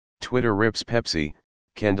Twitter rips Pepsi,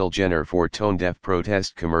 Kendall Jenner for tone-deaf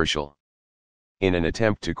protest commercial. In an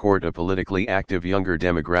attempt to court a politically active younger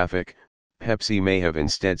demographic, Pepsi may have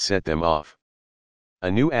instead set them off. A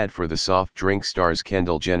new ad for the soft drink stars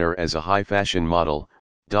Kendall Jenner as a high-fashion model,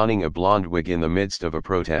 donning a blonde wig in the midst of a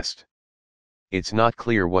protest. It's not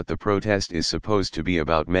clear what the protest is supposed to be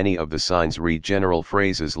about. Many of the signs read general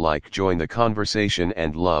phrases like "join the conversation"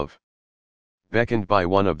 and "love." Beckoned by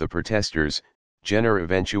one of the protesters, Jenner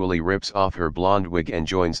eventually rips off her blonde wig and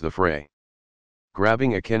joins the fray.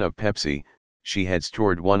 Grabbing a can of Pepsi, she heads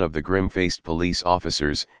toward one of the grim-faced police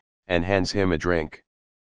officers, and hands him a drink.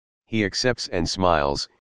 He accepts and smiles,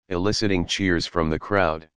 eliciting cheers from the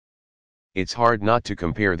crowd. It's hard not to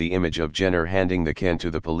compare the image of Jenner handing the can to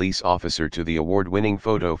the police officer to the award-winning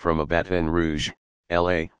photo from a Baton Rouge,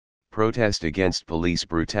 LA, protest against police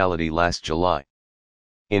brutality last July.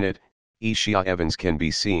 In it, Ishia Evans can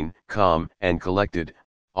be seen, calm and collected,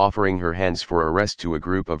 offering her hands for arrest to a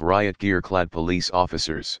group of riot gear-clad police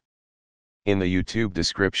officers. In the YouTube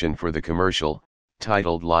description for the commercial,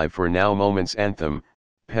 titled "Live for Now Moments Anthem,"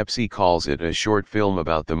 Pepsi calls it a short film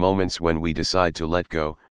about the moments when we decide to let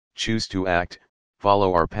go, choose to act,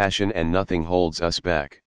 follow our passion, and nothing holds us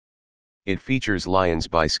back. It features lines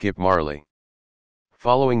by Skip Marley.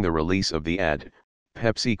 Following the release of the ad,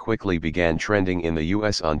 Pepsi quickly began trending in the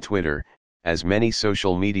US on Twitter, as many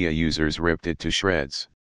social media users ripped it to shreds.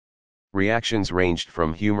 Reactions ranged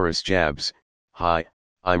from humorous jabs, "Hi,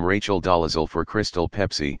 I'm Rachel Dolezal for Crystal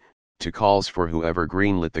Pepsi," to calls for whoever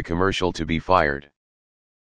greenlit the commercial to be fired.